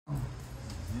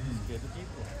It's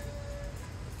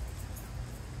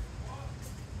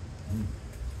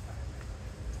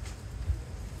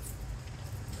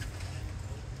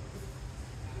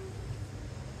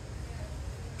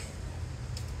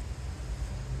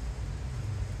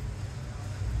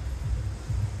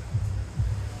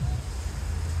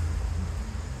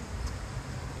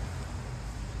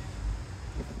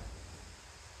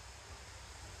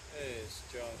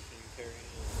Josh and Carrie.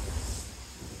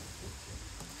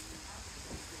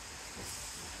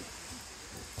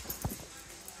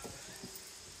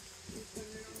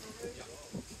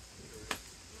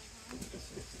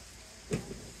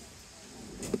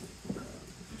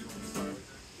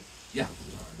 Yeah.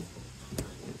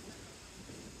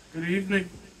 Good evening.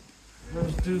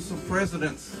 Let's do some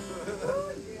presidents.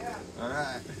 All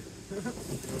right.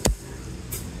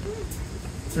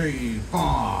 3,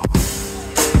 4.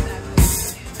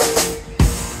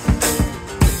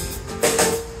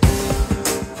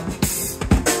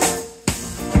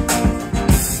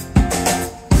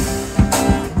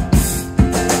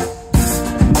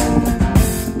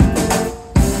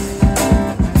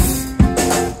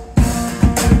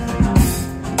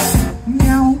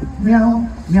 Meow,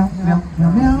 meow, meow, meow,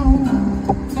 meow.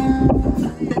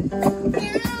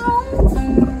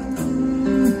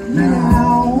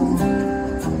 Meow,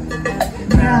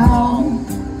 meow.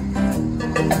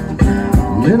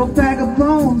 Little bag of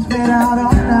bones been out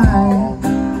all night.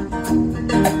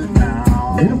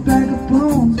 Little bag of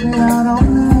bones been out all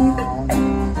night.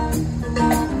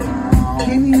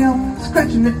 Can you help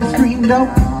scratching at the screen door?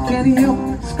 Can you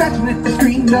help scratching at the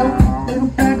screen door? Little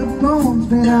bag of bones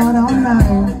been out all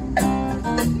night.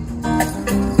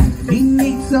 He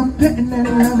needs some petting and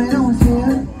loving on his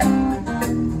head.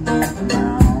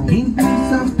 He needs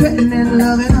some petting and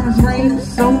loving on his rein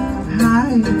so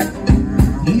high.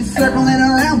 He's circling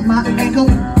around my ankle.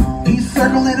 He's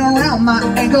circling around my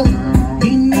ankle.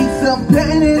 He needs some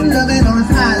petting and loving on his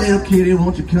high. Little kitty,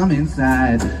 won't you come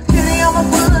inside? Kitty on my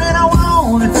foot and I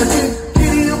wanna touch it.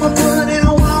 Kitty on my foot and I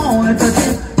wanna touch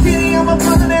it. Kitty on my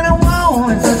foot and I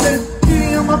wanna touch it.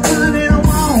 Kitty on my foot and I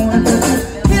wanna touch it.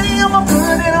 Kitty on my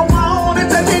foot and I wanna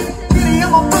touch it. Kitty on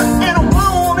my foot and I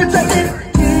wanna touch it.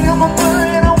 Kitty on my foot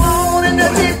and I wanna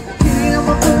touch it. Kitty on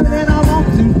my foot and I want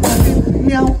to touch it.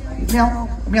 Meow, meow,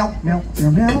 meow, meow,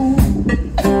 meow, meow.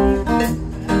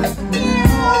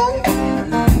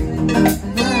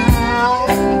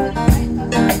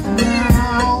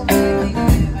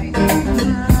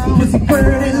 Pussy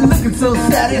purdy looking so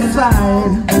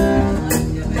satisfied.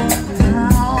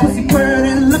 Pussy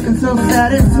purdy looking so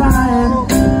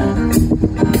satisfied.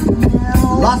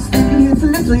 Lost in his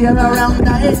little yellow round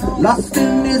eye. Lost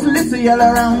in his little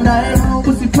yellow round eye.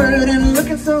 Pussy purdy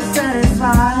looking so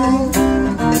satisfied.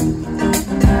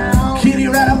 Kitty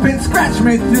right up and scratch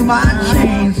me through my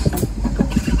jeans.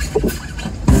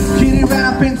 Kitty right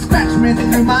up and scratch me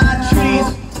through my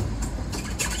jeans.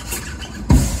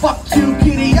 Fuck you,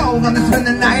 kitty, yo, gonna spend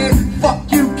the night.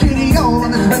 Fuck you, kitty, yo,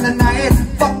 gonna spend the night.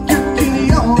 Fuck you, kitty,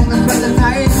 yo, gonna spend the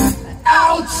night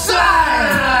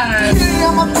outside. Kitty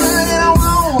on my foot and I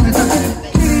wanna touch it.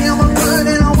 Kitty on my foot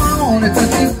and I wanna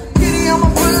touch it. Kitty on my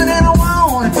foot and I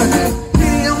wanna touch it.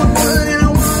 Kitty on my foot and I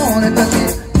wanna touch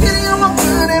it. Kitty on my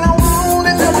foot and I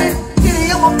wanna touch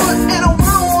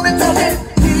it.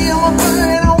 Kitty on my foot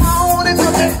and I wanna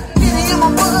touch it. Kitty on my foot and I wanna touch it. Kitty on my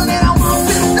foot and I wanna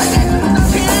touch it.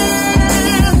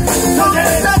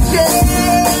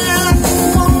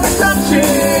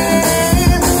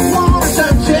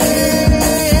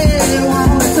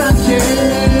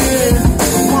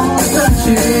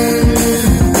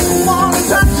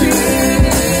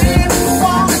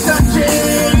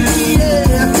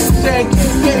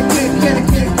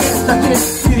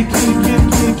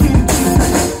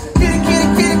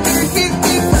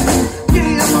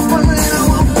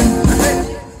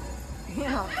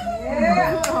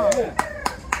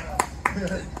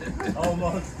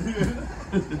 Almost, dude.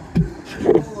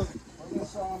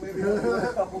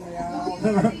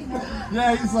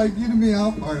 Yeah, he's like, you to me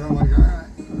out part. I'm like, all right.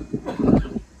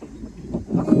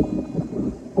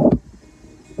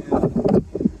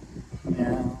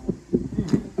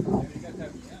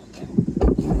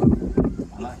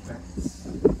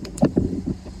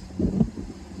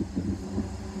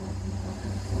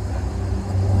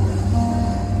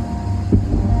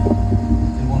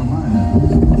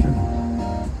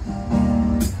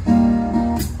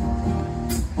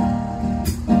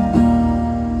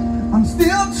 I'm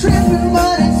still tripping,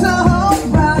 but it's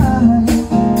alright.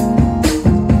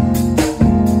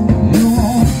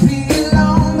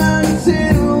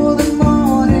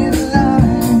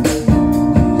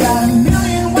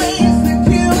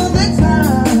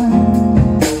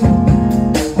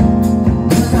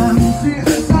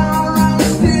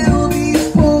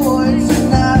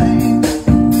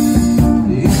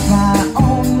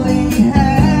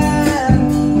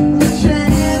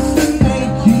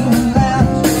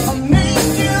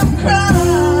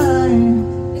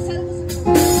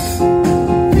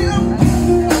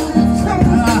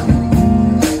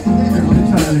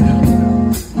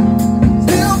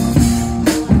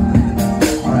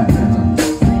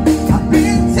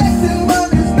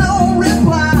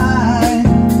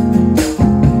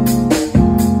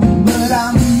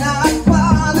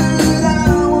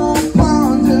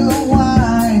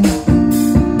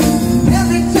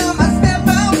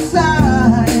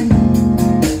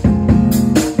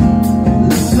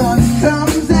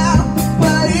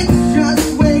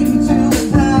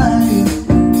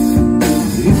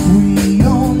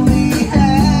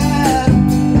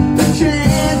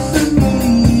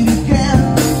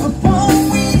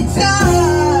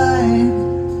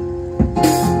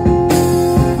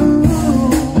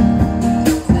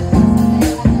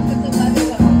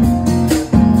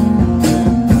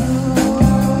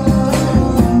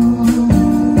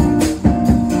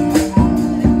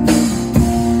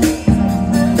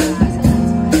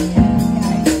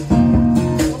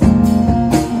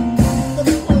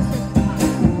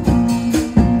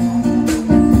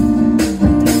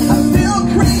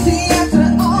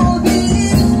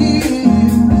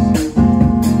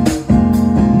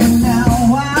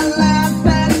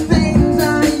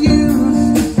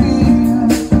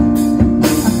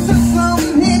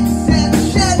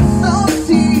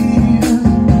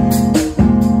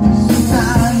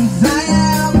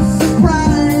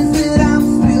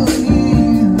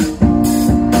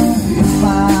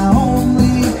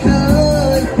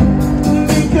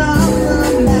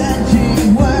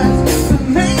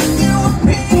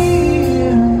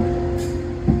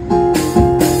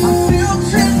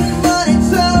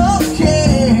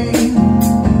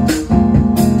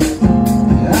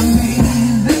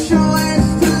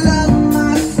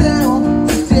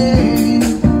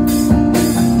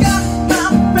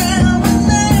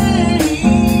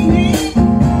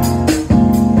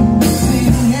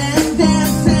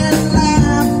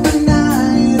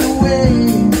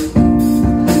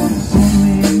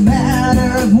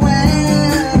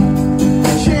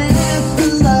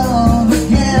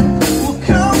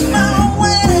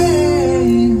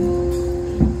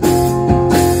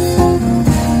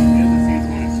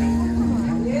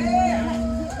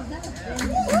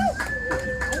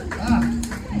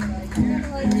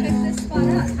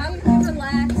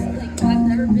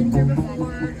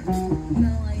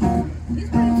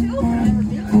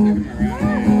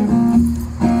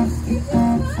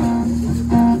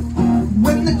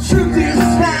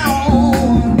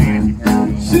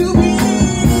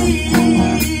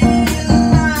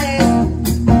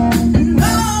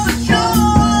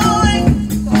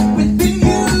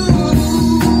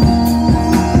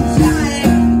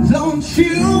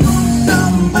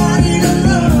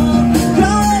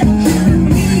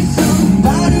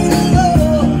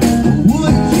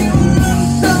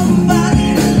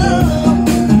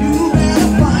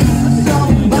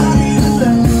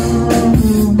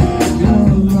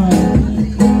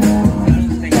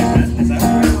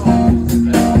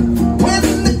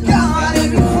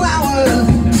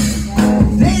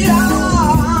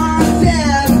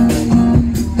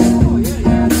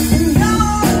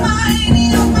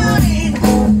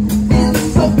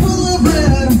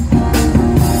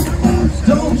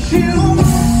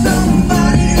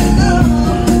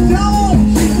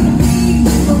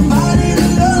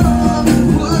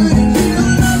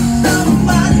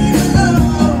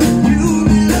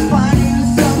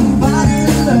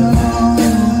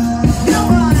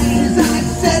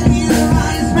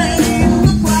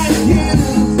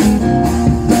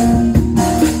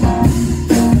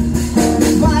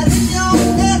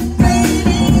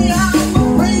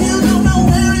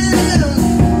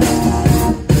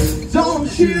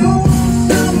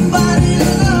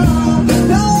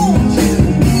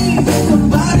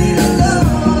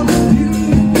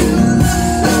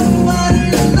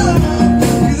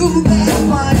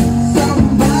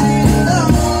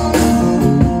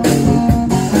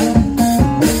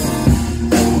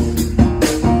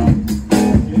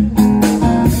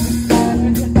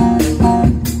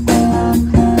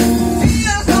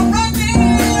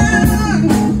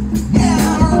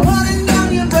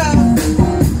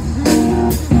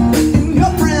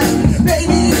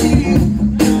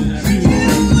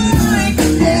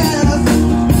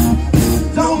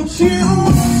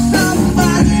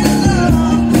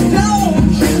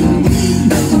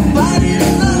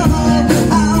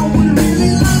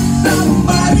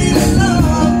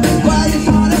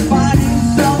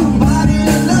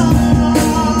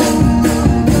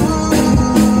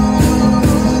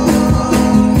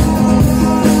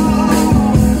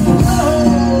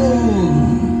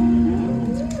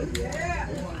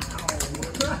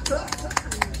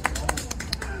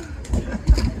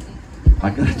 I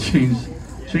gotta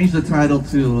change the title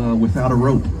to Without a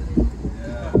Rope.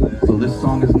 So this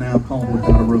song is now called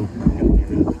Without a Rope.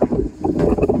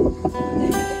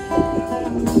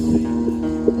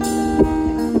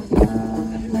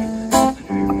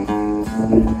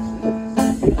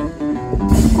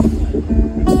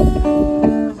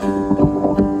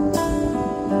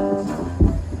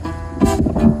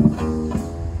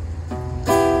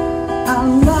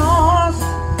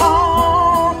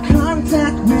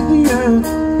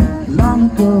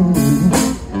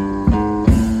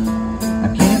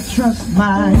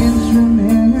 My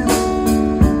instrument,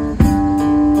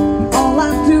 all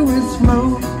I do is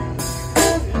float.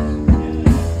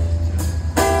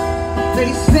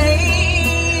 They say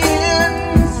in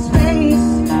space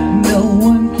no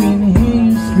one can hear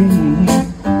you scream,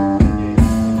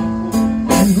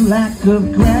 and lack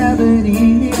of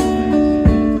gravity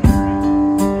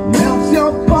melts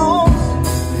your bones.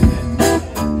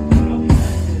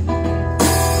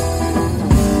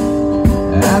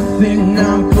 I think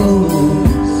I'm cool.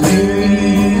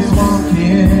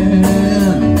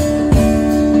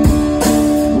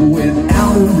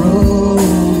 Without a road.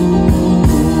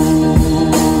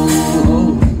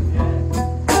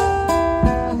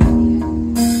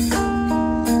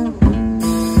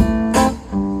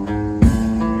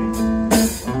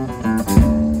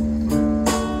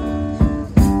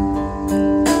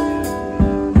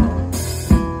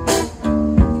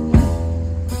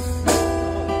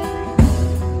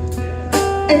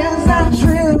 As I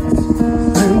drift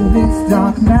through this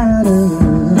dark matter,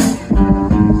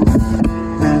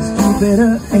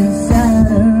 Jupiter and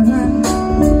Saturn,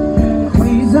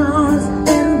 quasars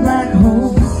and black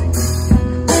holes.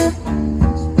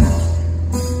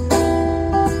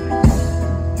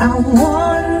 I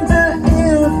wonder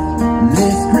if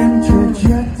this grim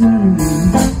trajectory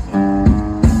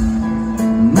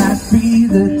might be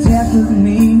the death of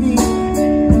me,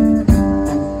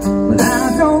 but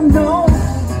I don't know.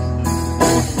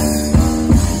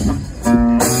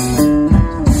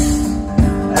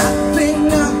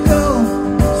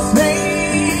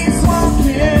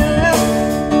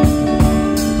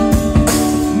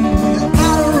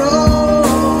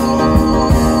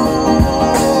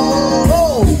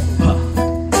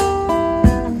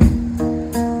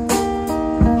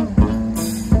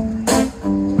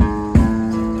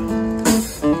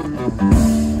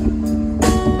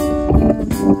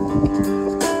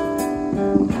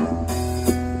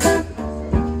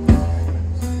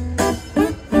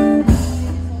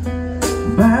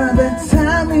 By the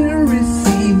time you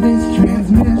receive this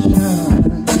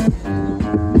transmission,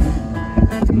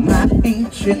 my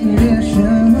ancient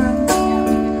mission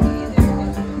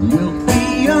will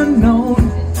be unknown.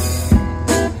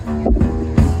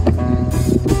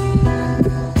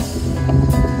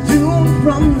 Doomed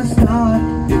from the start,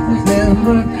 it was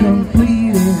never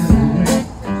completed.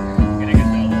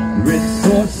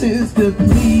 Resources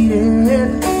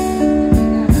depleted,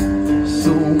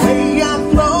 so way I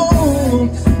flow.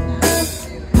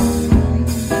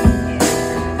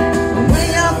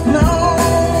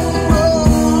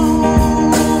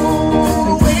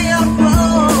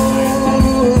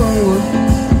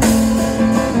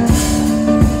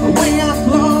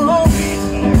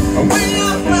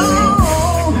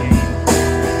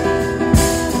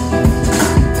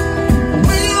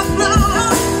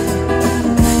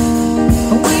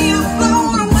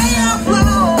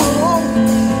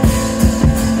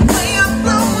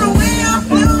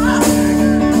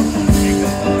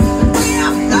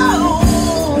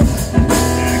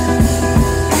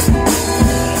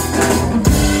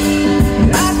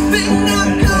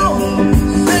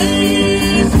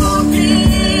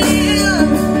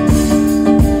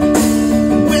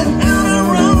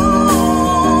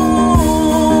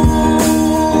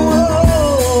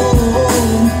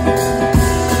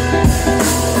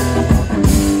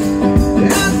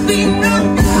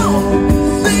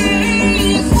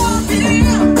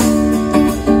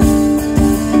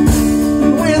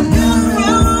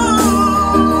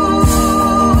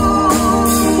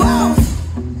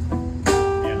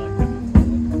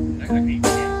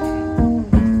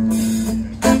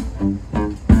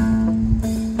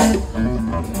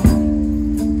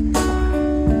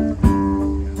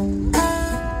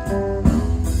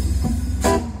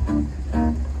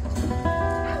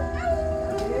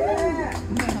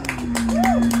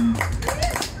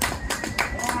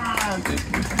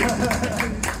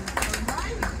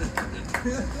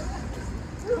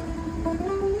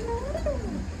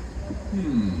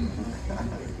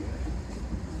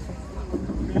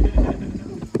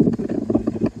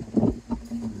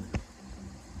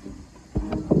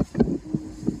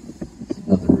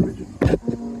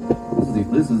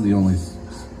 This is the only.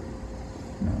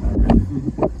 No, not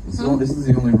really. This is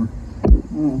the only.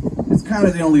 It's kind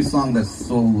of the only song that's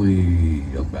solely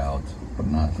about, but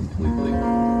not completely,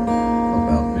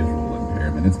 about visual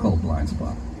impairment. It's called Blind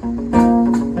Spot.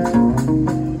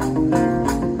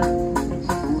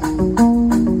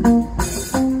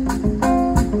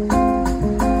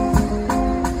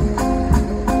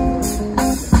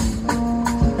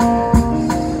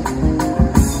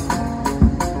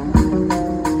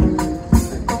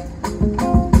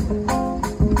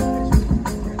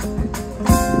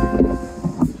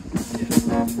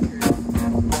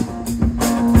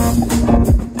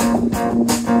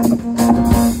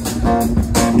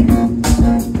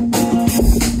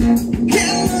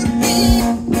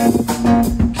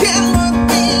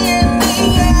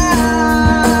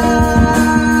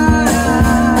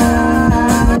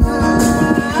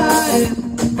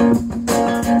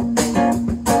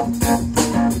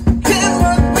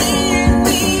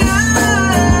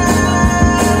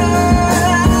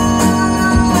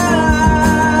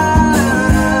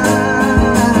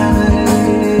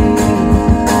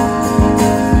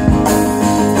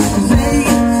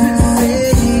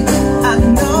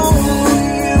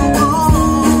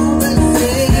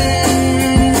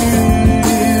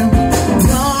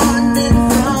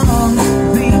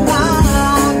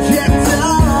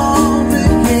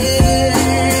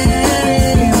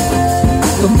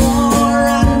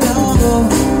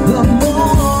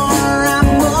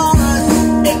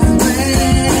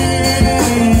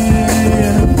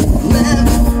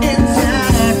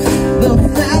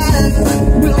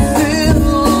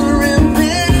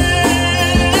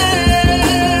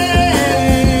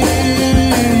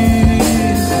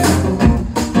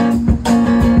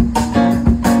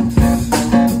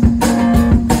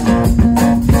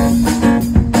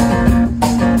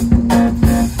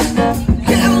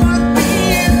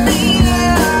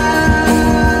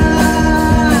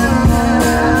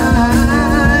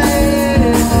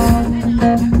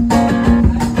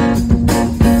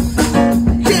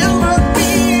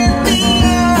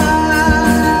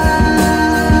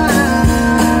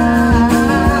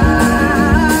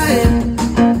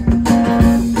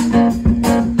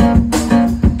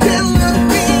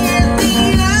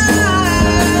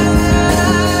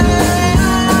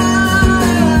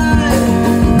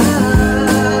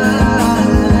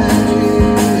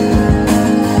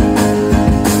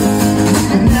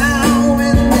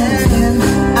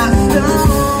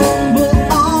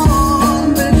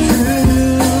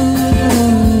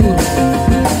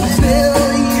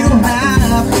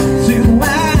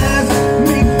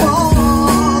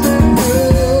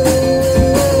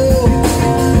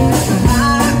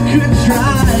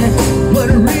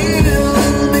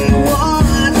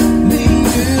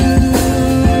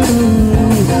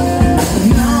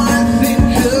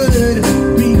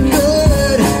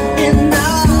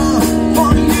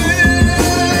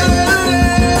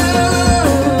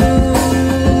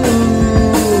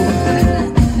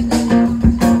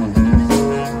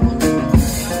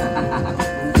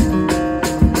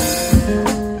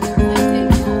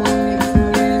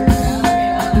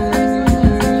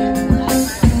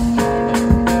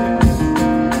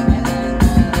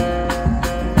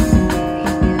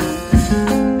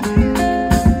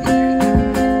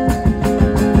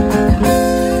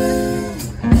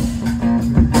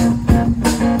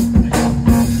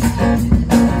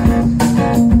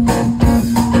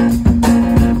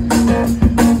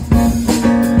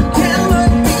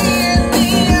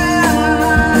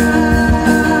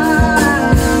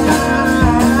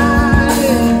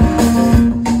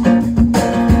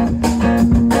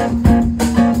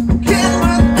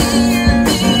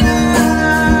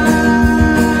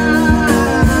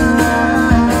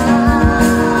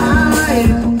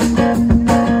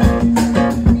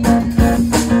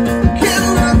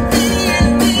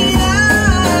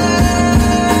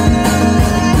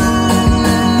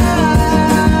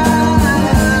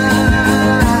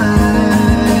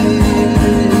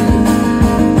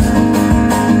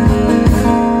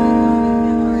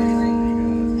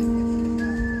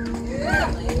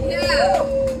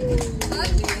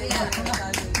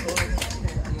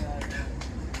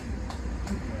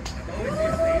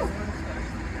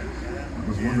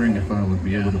 wondering if I would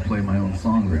be able to play my own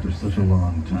songs after such a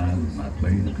long time not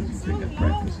playing because you think I'd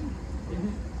practice.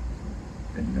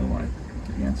 And you know why?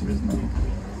 The answer is no.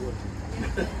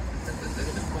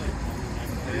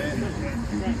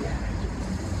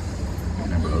 I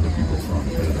remember other people's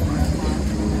songs better than mine.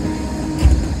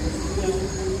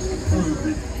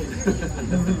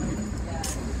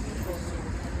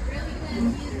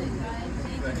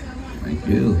 Thank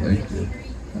you, thank you.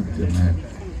 Have a good night.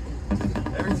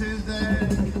 Every Tuesday?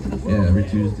 Yeah, every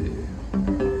Tuesday.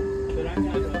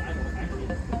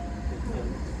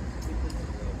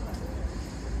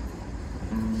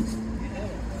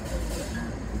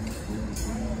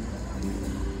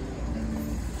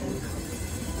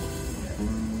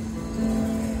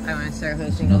 I want to start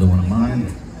hosting. Another one of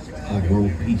mine called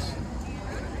World Peace.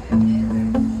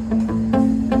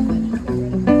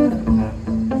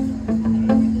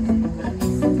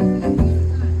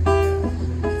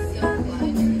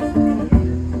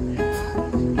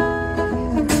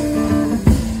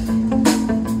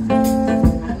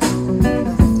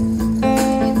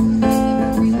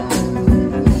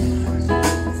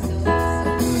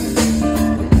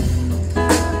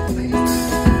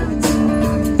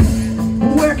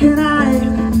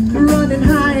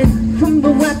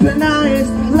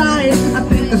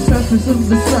 Of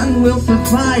the sun will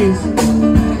suffice.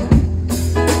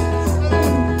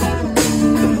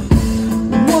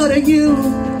 What are you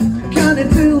gonna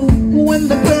do when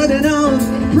the burden of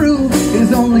proof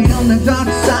is only on the dark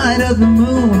side of the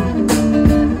moon?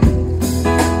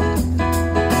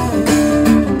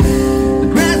 The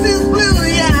grass is blue,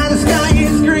 yeah, the sky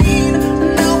is green.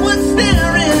 No one's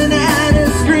staring at a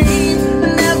screen,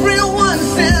 and everyone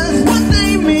says what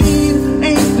they mean.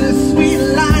 Ain't this sweet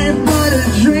life but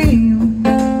a dream?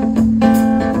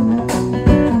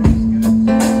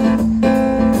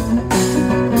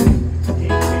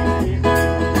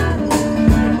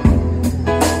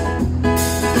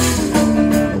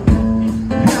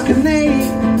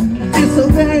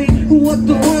 What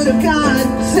the word of God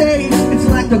say? It's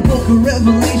like the book of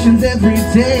Revelations every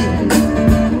day.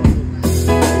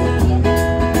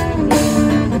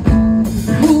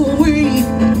 Who are we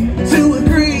to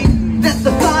agree that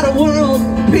the thought of world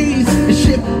peace is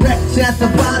shipwrecked at the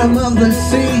bottom of the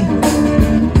sea?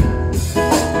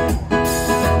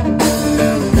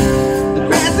 The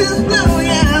grass is blue,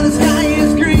 yeah, the sky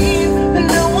is green, and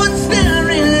no one's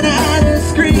staring at a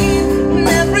screen, and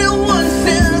everyone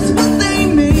says what they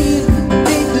mean.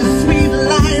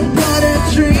 But a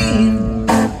dream.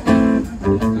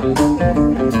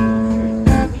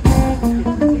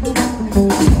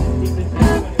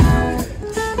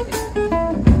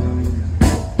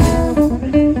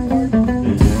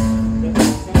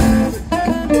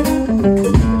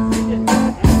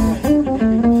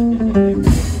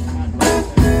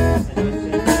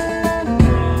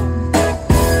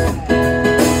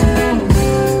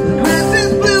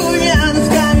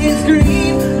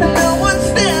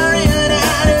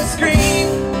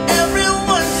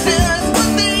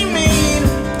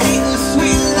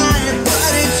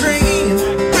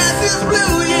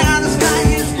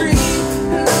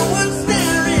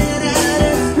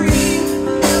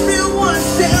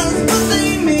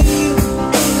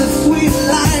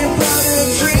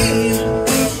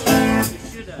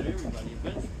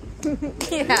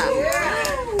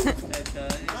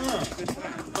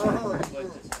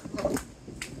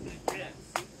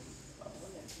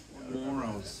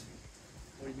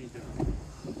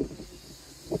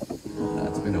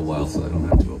 It's been a while, so I don't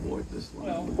have to avoid this one.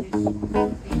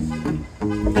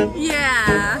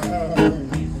 Yeah.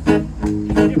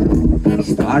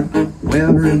 Start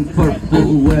wearing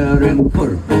purple, wearing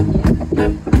purple.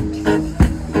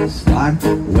 Start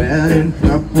wearing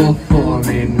purple for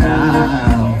me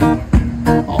now.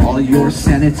 All your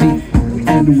sanity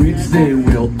and wits, they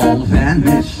will all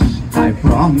vanish, I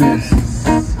promise.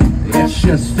 It's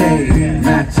just a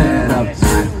matter of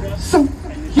time. So,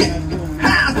 yeah,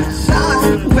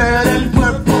 start wearing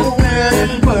purple,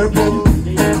 wearing purple.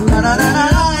 La la la la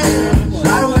la.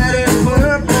 Start wearing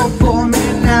purple for me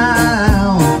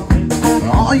now.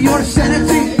 All your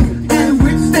sanity and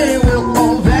wits, they will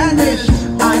all vanish,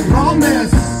 I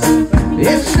promise.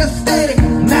 It's just a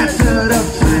matter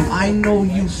of time. I know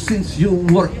you since you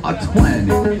were a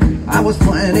 20. I was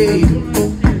 20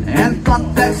 and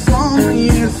thought that some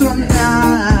years from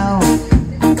now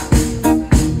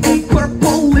a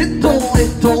purple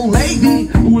little lady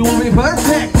will be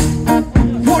perfect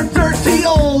for dirty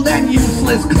old and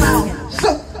useless clown.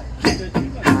 So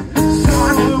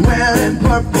start wearing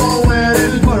purple,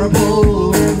 wearing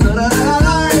purple. La, la, la,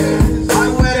 la.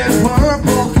 Start wearing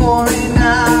purple for me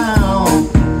now.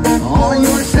 All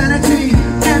your sanity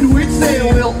and wits, they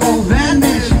will all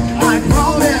vanish, I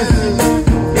promise.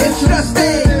 It's just a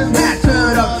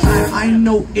matter of time. I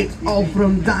know it's all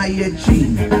from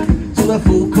Diogene to the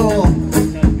Foucault,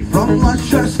 from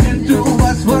luscious skin to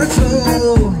Westward.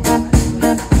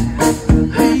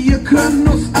 You can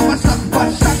know I'm a suck,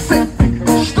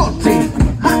 Stotti.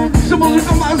 So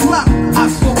muzyka ma zła, a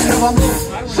słowa mów.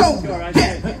 So,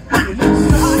 yeah.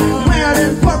 Start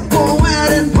wearing purple,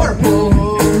 wearing purple.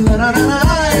 La la la la.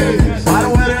 Start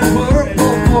wearing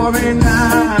purple for me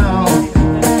now.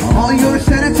 All your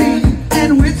sanity and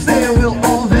wits, they will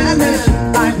all vanish,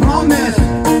 I promise.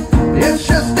 It's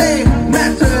just a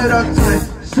matter of time.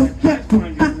 So, yeah.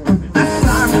 I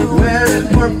start wearing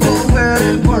purple,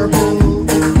 wearing purple.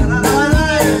 La la la la.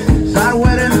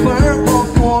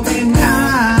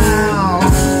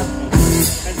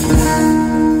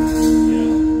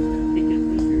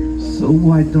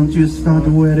 don't you start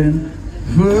wearing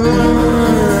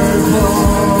purple?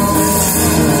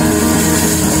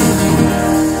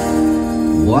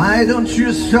 Why don't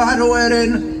you start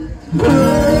wearing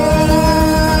purple?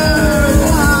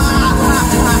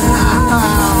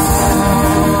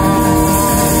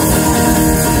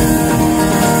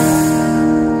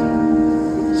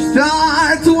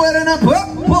 Start wearing a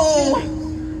purple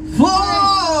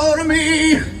for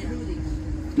me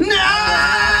now.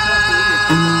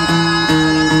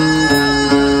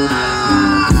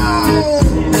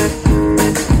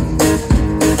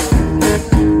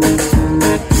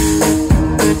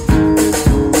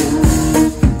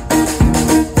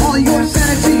 All your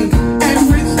sanity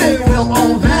and wits, they will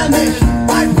all vanish.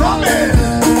 I promise.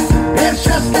 It's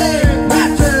just a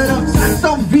matter of time.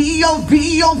 So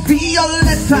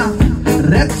Violetta,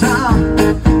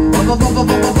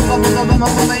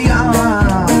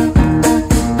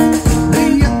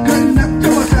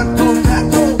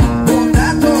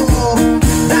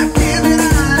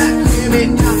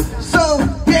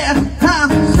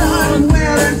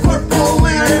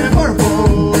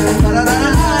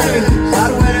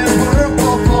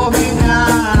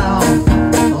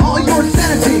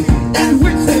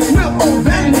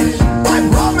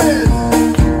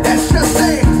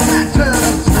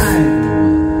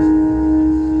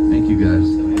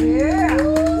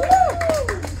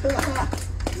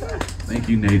 Thank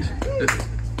you, Nate.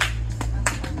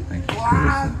 Thank you,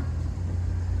 Chris.